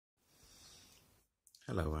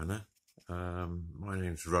Hello, Anna. My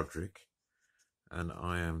name's Rodrick, and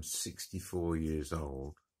I am 64 years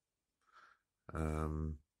old.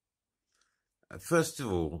 First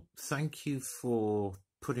of all, thank you for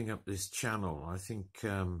putting up this channel. I think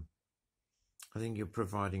you're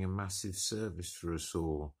providing a massive service for us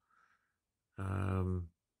all. I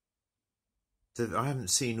haven't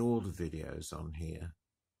seen all the videos on here,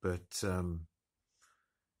 but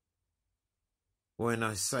when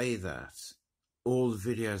I say that, all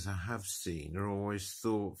the videos I have seen are always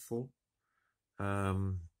thoughtful,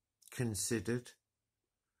 considered,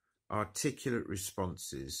 articulate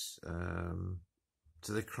responses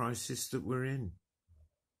to the crisis that we're in.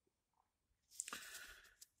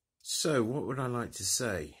 So what would I like to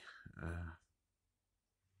say?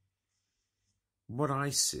 What I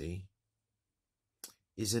see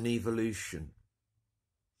is an evolution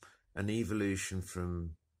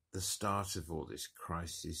from the start of all this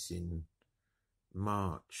crisis in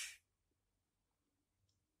March,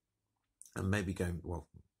 and maybe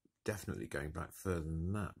definitely going back further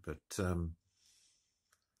than that, but I'm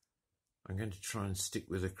going to try and stick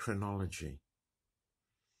with a chronology.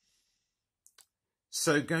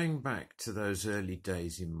 So going back to those early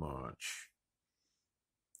days in March,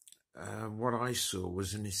 what I saw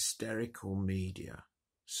was an hysterical media,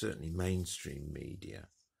 certainly mainstream media,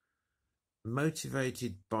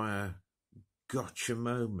 motivated by a gotcha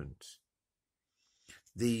moment.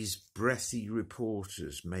 These breathy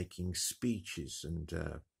reporters making speeches and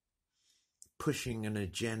pushing an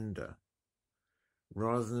agenda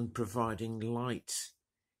rather than providing light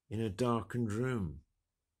in a darkened room.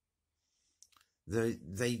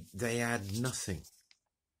 They add nothing.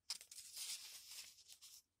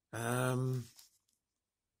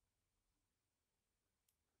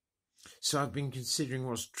 So I've been considering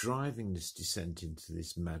what's driving this descent into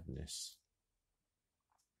this madness,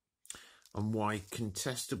 and why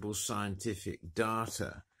contestable scientific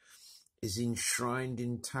data is enshrined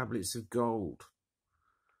in tablets of gold.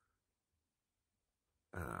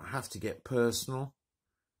 I have to get personal.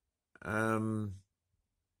 When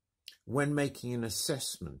making an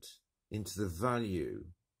assessment into the value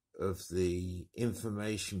of the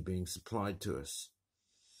information being supplied to us,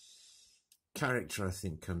 character, I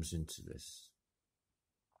think, comes into this,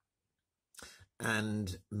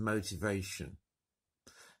 and motivation.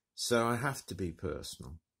 So I have to be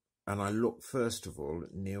personal, and I look first of all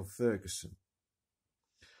at Neil Ferguson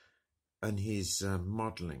and his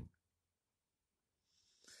modelling.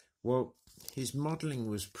 Well, his modelling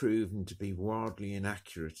was proven to be wildly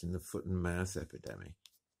inaccurate in the foot and mouth epidemic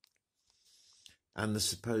and the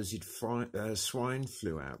supposed swine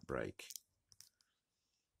flu outbreak.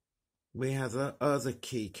 We have other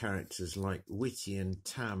key characters like Whitty and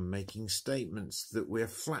Tam making statements that we're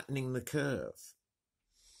flattening the curve.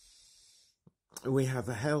 We have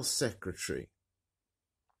a health secretary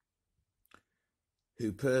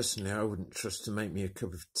who personally I wouldn't trust to make me a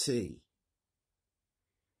cup of tea,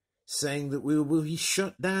 saying that we will be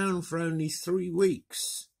shut down for only 3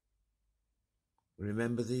 weeks.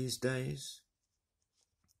 Remember these days?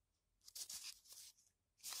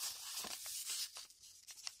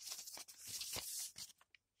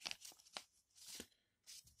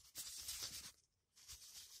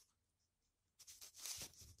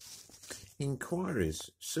 Inquiries.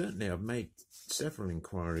 Certainly I've made several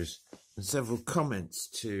inquiries and several comments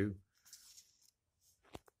to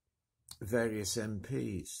various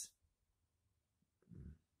MPs.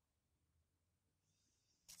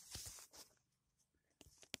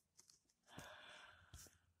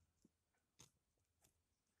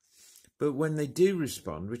 But when they do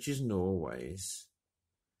respond, which isn't always,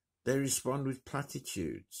 they respond with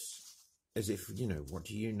platitudes, as if, what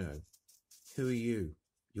do you know? Who are you?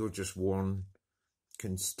 You're just one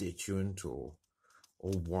constituent or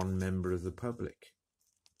one member of the public.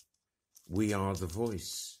 We are the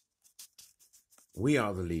voice. We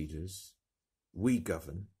are the leaders. We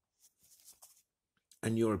govern.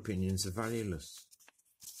 And your opinions are valueless.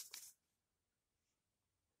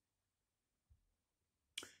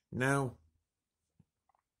 Now,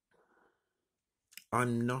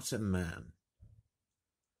 I'm not a man,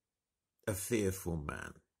 a fearful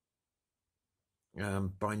man.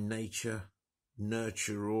 By nature,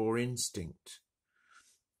 nurture, or instinct,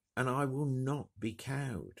 and I will not be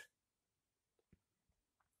cowed.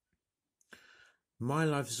 My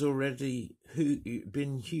life has already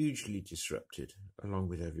been hugely disrupted, along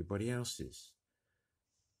with everybody else's,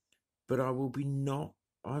 but I will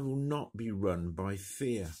not be run by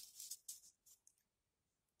fear.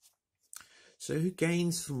 So who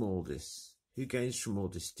gains from all this? Who gains from all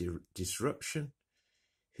this disruption?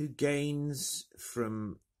 Who gains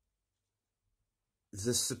from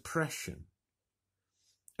the suppression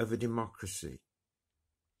of a democracy.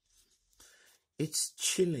 It's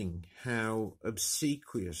chilling how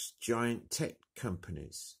obsequious giant tech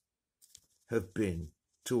companies have been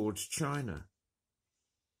towards China.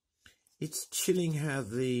 It's chilling how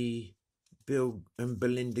the Bill and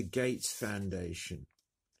Belinda Gates Foundation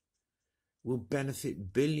will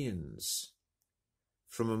benefit billions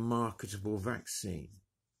from a marketable vaccine.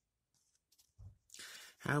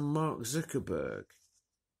 How Mark Zuckerberg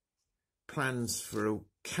plans for a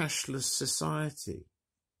cashless society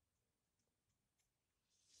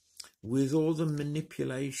with all the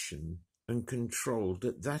manipulation and control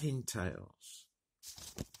that entails.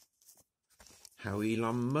 How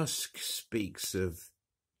Elon Musk speaks of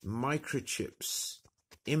microchips,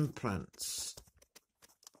 implants.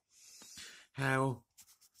 How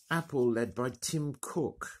Apple, led by Tim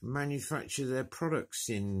Cooke, manufacture their products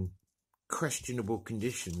in questionable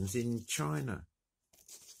conditions in China.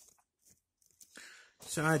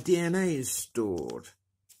 So our DNA is stored.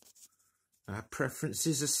 Our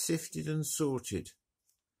preferences are sifted and sorted.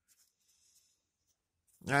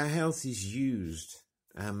 Our health is used,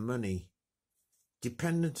 our money,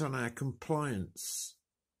 dependent on our compliance.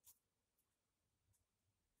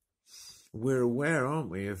 We're aware, aren't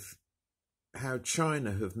we, of how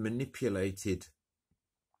China have manipulated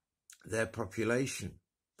their population,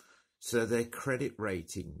 so their credit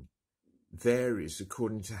rating varies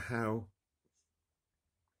according to how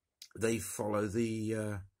they follow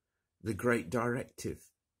the Great Directive.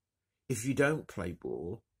 If you don't play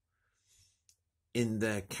ball in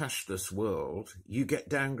their cashless world, you get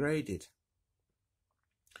downgraded.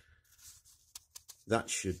 That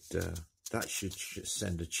should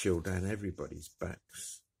send a chill down everybody's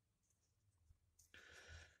backs.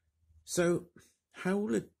 So, how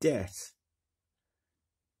will a debt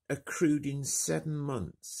accrued in 7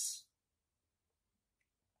 months,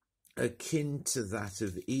 akin to that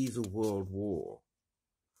of either World War,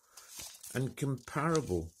 and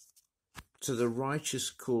comparable to the righteous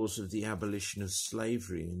cause of the abolition of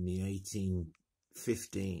slavery in the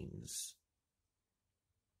 1815s,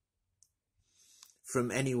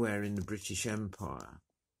 from anywhere in the British Empire,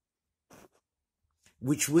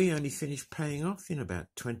 which we only finished paying off in about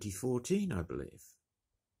 2014, I believe.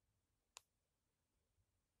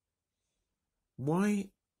 Why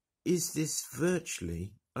is this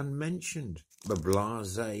virtually unmentioned? The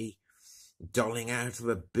blasé dolling out of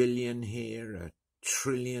 $1 billion here, $1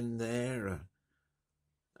 trillion there.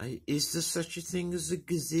 Is there such a thing as a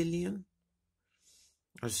gazillion?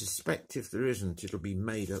 I suspect if there isn't, it'll be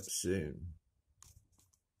made up soon.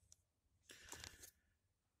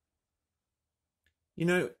 You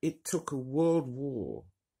know, it took a world war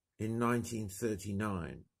in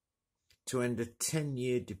 1939 to end a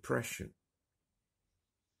 10-year depression,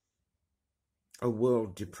 a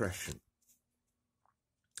world depression.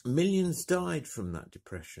 Millions died from that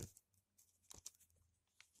depression.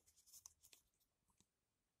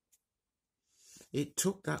 It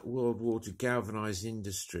took that world war to galvanize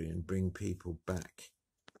industry and bring people back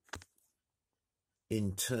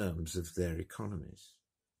in terms of their economies.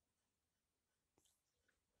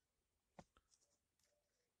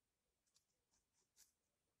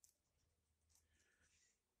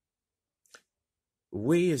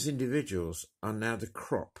 We as individuals are now the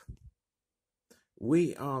crop.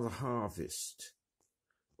 We are the harvest.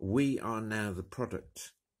 We are now the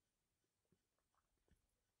product.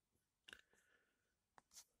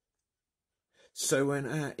 So when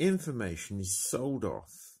our information is sold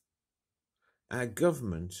off, our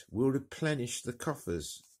government will replenish the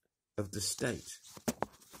coffers of the state.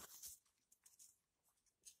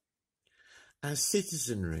 Our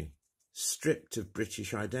citizenry, stripped of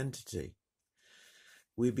British identity,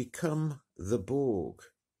 we become the Borg,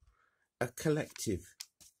 a collective,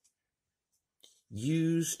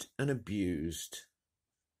 used and abused,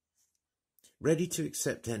 ready to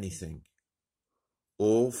accept anything,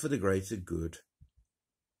 all for the greater good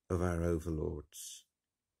of our overlords.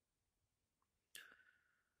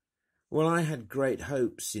 Well, I had great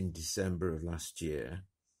hopes in December of last year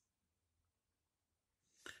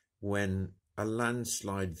when a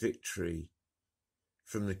landslide victory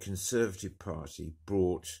from the Conservative Party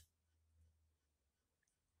brought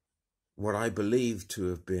what I believe to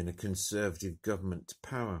have been a Conservative government to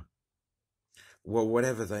power. Well,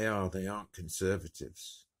 whatever they aren't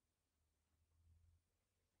Conservatives.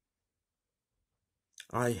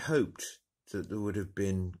 I hoped that there would have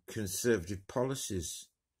been Conservative policies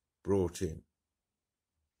brought in.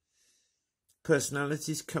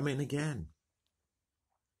 Personalities come in again.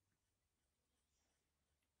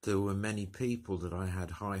 There were many people that I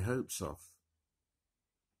had high hopes of.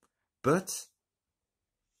 But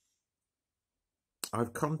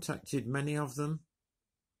I've contacted many of them.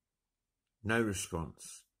 No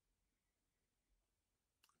response.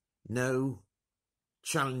 No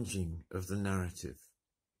challenging of the narrative.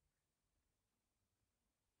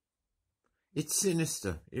 It's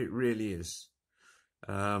sinister. It really is.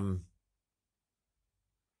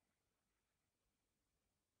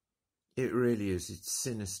 It really is. It's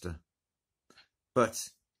sinister. But,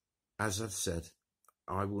 as I've said,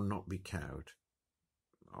 I will not be cowed.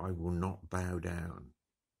 I will not bow down.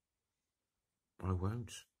 I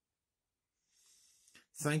won't.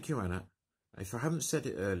 Thank you, Anna. If I haven't said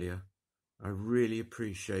it earlier, I really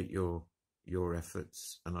appreciate your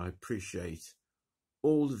efforts, and I appreciate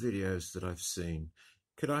all the videos that I've seen.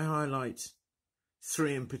 Could I highlight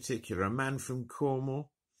 3 in particular? A man from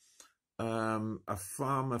Cornwall, a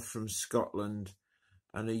farmer from Scotland,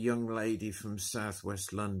 and a young lady from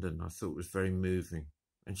southwest London. I thought was very moving,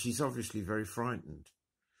 and she's obviously very frightened.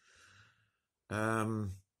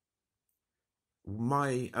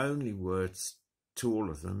 My only words to all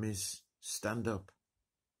of them is stand up,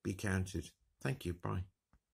 be counted. Thank you. Bye.